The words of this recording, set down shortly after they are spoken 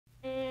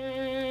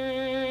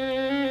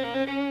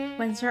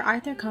when Sir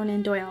Arthur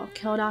Conan Doyle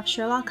killed off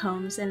Sherlock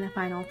Holmes in The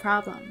Final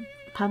Problem.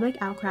 Public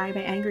outcry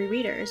by angry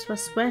readers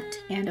was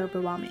swift and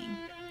overwhelming.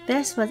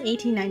 This was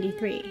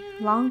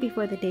 1893, long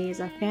before the days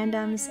of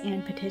fandoms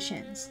and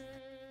petitions.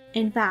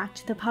 In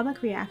fact, the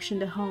public reaction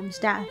to Holmes'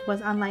 death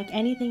was unlike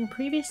anything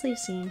previously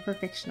seen for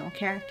fictional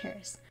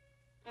characters.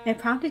 It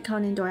prompted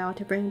Conan Doyle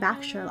to bring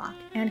back Sherlock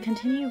and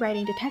continue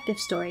writing detective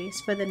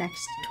stories for the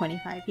next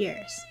 25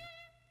 years.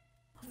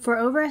 For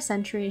over a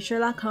century,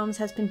 Sherlock Holmes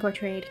has been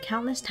portrayed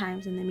countless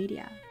times in the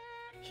media.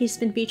 He's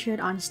been featured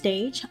on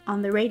stage,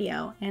 on the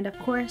radio, and of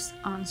course,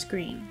 on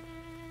screen.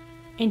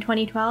 In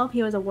 2012,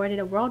 he was awarded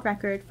a world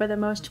record for the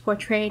most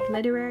portrayed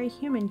literary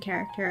human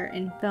character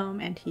in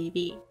film and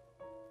TV.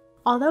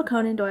 Although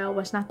Conan Doyle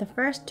was not the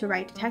first to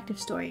write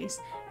detective stories,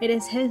 it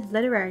is his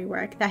literary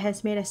work that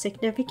has made a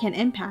significant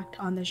impact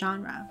on the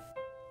genre.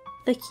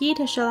 The key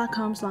to Sherlock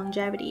Holmes'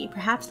 longevity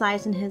perhaps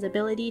lies in his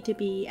ability to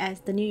be, as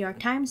the New York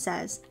Times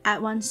says,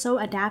 at once so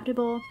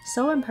adaptable,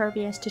 so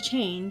impervious to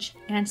change,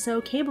 and so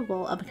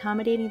capable of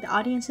accommodating the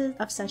audiences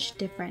of such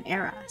different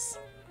eras.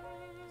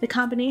 The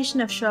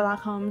combination of Sherlock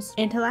Holmes'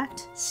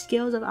 intellect,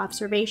 skills of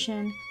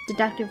observation,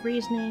 deductive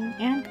reasoning,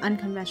 and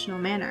unconventional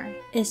manner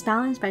is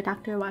balanced by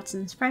Dr.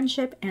 Watson's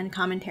friendship and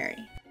commentary.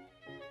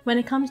 When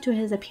it comes to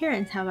his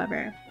appearance,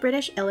 however,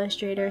 British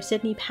illustrator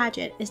Sidney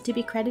Paget is to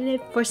be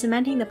credited for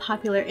cementing the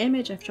popular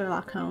image of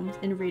Sherlock Holmes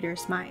in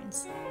readers'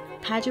 minds.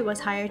 Paget was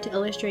hired to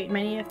illustrate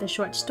many of the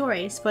short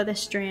stories for the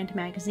Strand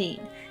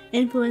magazine,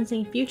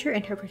 influencing future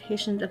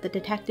interpretations of the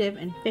detective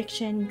in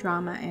fiction,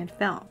 drama, and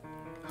film.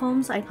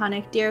 Holmes'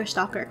 iconic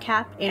deerstalker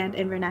cap and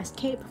Inverness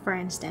cape, for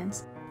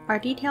instance, are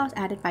details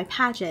added by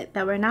Paget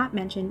that were not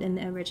mentioned in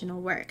the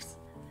original works.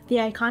 The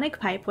iconic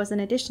pipe was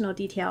an additional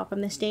detail from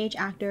the stage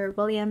actor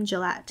William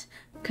Gillette,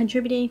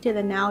 contributing to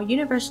the now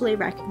universally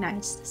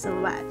recognized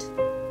silhouette.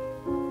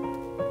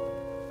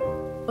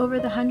 Over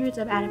the hundreds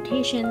of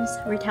adaptations,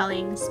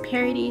 retellings,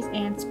 parodies,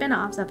 and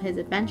spin-offs of his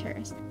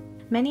adventures,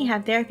 many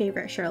have their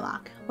favorite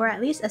Sherlock, or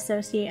at least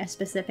associate a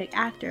specific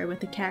actor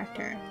with the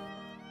character.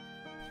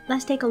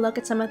 Let's take a look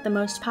at some of the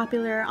most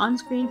popular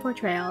on-screen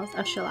portrayals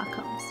of Sherlock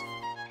Holmes.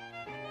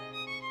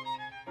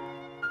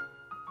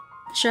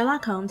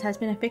 Sherlock Holmes has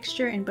been a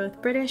fixture in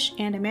both British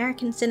and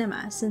American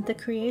cinema since the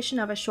creation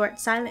of a short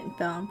silent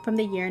film from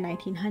the year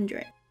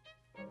 1900.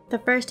 The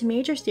first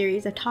major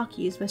series of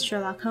talkies with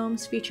Sherlock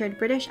Holmes featured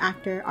British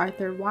actor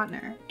Arthur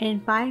Wantner in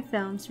 5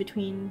 films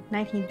between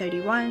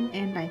 1931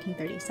 and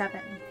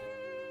 1937.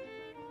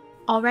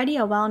 Already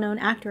a well-known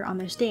actor on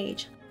the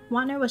stage,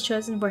 Wantner was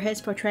chosen for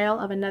his portrayal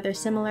of another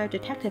similar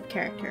detective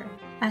character,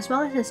 as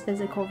well as his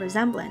physical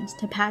resemblance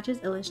to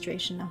Paget's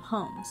illustration of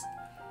Holmes.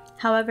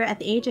 However, at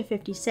the age of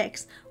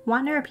 56,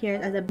 Wantner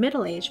appears as a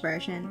middle-aged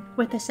version,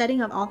 with the setting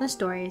of all the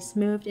stories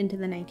moved into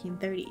the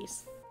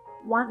 1930s.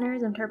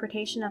 Wantner's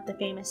interpretation of the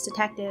famous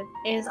detective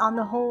is, on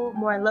the whole,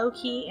 more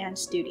low-key and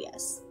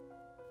studious.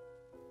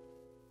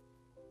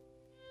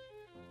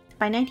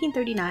 By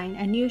 1939,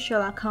 a new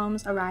Sherlock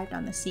Holmes arrived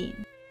on the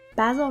scene.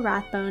 Basil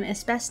Rathbone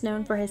is best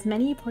known for his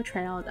many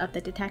portrayals of the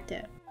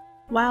detective.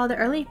 While the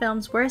early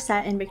films were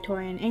set in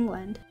Victorian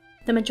England,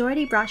 the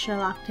majority brought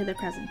Sherlock to the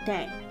present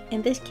day,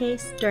 in this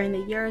case during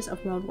the years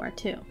of World War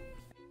II.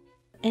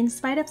 In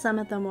spite of some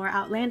of the more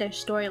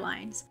outlandish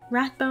storylines,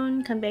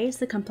 Rathbone conveys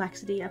the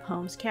complexity of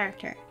Holmes'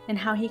 character, and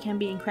how he can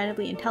be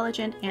incredibly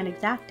intelligent and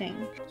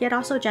exacting, yet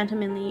also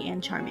gentlemanly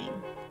and charming.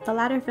 The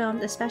latter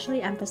films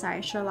especially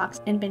emphasize Sherlock's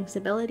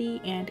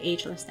invincibility and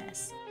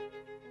agelessness.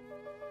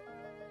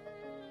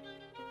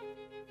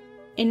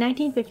 In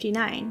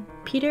 1959,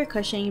 Peter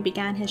Cushing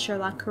began his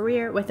Sherlock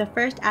career with the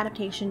first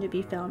adaptation to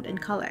be filmed in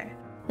color,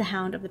 The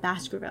Hound of the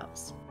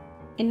Baskervilles.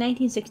 In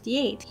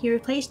 1968, he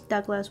replaced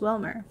Douglas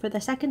Wilmer for the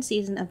second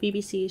season of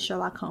BBC's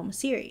Sherlock Holmes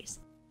series.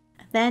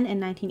 Then, in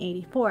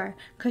 1984,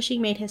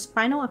 Cushing made his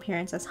final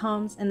appearance as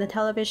Holmes in the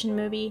television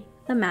movie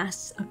The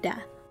Masks of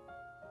Death.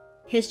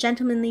 His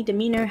gentlemanly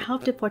demeanor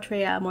helped to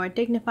portray a more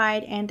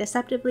dignified and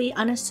deceptively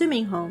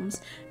unassuming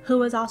Holmes, who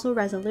was also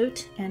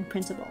resolute and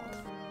principled.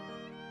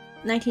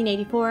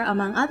 1984,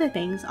 among other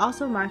things,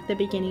 also marked the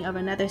beginning of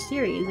another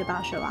series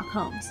about Sherlock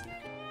Holmes.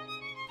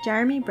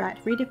 Jeremy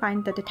Brett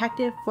redefined the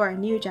detective for a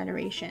new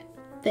generation.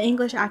 The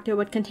English actor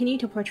would continue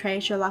to portray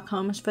Sherlock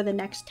Holmes for the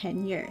next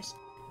 10 years,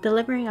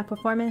 delivering a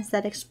performance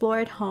that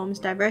explored Holmes'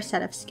 diverse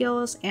set of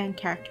skills and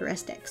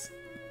characteristics.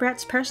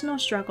 Brett's personal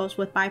struggles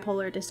with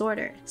bipolar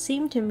disorder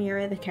seemed to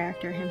mirror the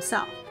character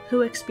himself,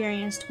 who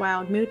experienced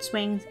wild mood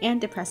swings and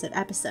depressive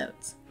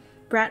episodes.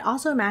 Brett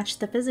also matched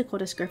the physical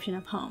description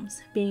of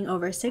Holmes, being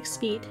over 6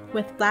 feet,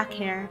 with black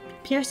hair,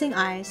 piercing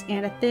eyes,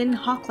 and a thin,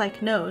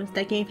 hawk-like nose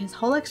that gave his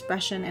whole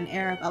expression an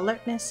air of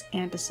alertness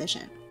and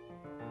decision.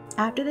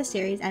 After the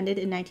series ended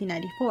in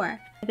 1994,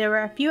 there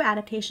were a few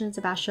adaptations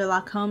about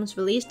Sherlock Holmes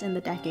released in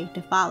the decade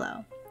to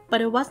follow.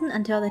 But it wasn't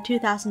until the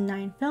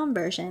 2009 film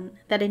version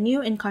that a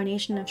new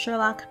incarnation of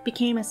Sherlock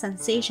became a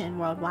sensation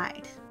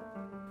worldwide.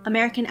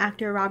 American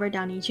actor Robert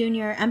Downey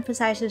Jr.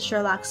 emphasizes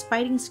Sherlock's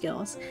fighting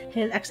skills,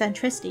 his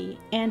eccentricity,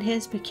 and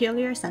his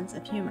peculiar sense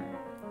of humor.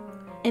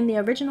 In the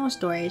original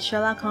stories,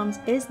 Sherlock Holmes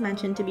is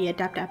mentioned to be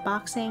adept at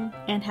boxing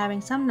and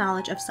having some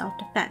knowledge of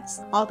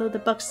self-defense, although the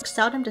books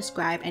seldom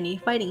describe any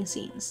fighting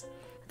scenes.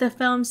 The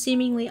film's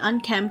seemingly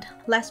unkempt,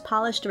 less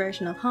polished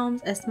version of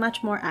Holmes is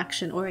much more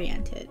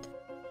action-oriented.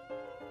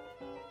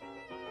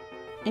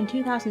 In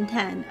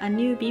 2010, a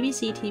new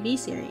BBC TV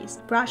series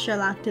brought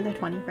Sherlock to the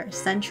 21st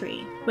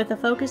century, with a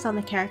focus on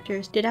the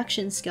character's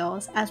deduction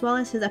skills as well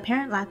as his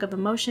apparent lack of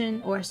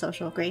emotion or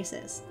social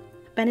graces.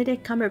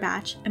 Benedict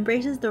Cumberbatch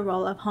embraces the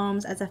role of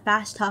Holmes as a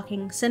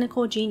fast-talking,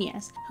 cynical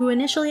genius who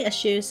initially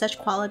eschews such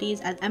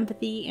qualities as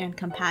empathy and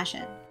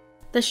compassion.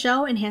 The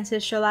show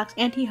enhances Sherlock's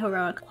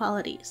anti-heroic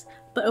qualities,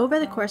 but over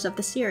the course of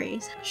the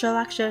series,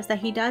 Sherlock shows that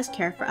he does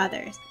care for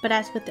others, but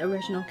as with the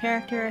original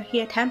character, he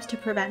attempts to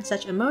prevent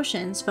such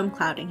emotions from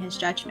clouding his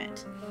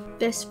judgment.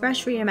 This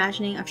fresh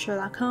reimagining of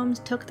Sherlock Holmes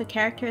took the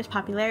character's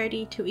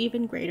popularity to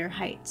even greater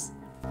heights.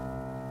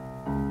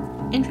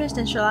 Interest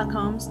in Sherlock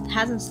Holmes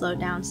hasn't slowed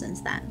down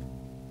since then.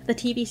 The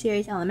TV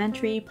series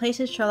Elementary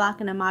places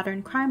Sherlock in a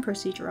modern crime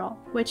procedural,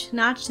 which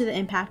nods to the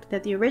impact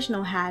that the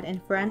original had in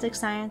forensic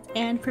science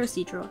and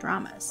procedural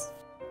dramas.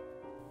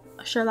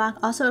 Sherlock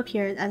also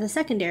appears as a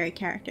secondary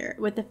character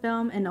with the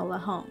film Enola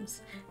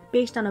Holmes,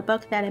 based on a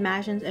book that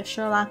imagines if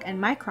Sherlock and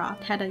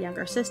Mycroft had a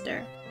younger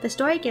sister. The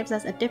story gives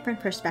us a different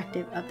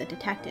perspective of the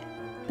detective.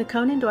 The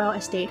Conan Doyle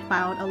estate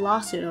filed a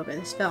lawsuit over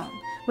this film,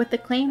 with the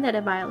claim that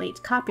it violates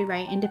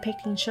copyright in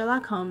depicting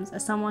Sherlock Holmes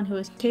as someone who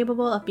is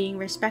capable of being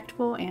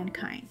respectful and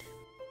kind.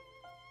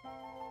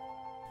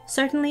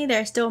 Certainly,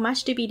 there is still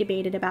much to be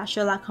debated about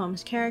Sherlock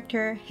Holmes'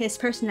 character, his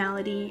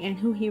personality, and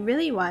who he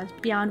really was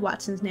beyond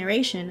Watson's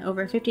narration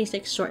over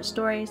 56 short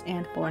stories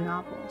and 4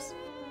 novels.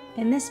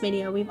 In this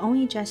video, we've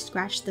only just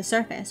scratched the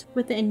surface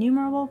with the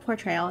innumerable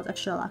portrayals of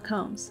Sherlock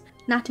Holmes,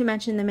 not to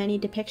mention the many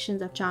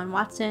depictions of John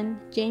Watson,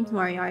 James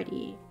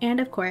Moriarty,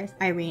 and of course,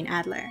 Irene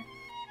Adler.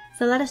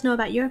 So let us know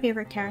about your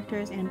favorite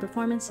characters and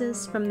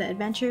performances from the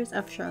adventures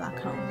of Sherlock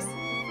Holmes.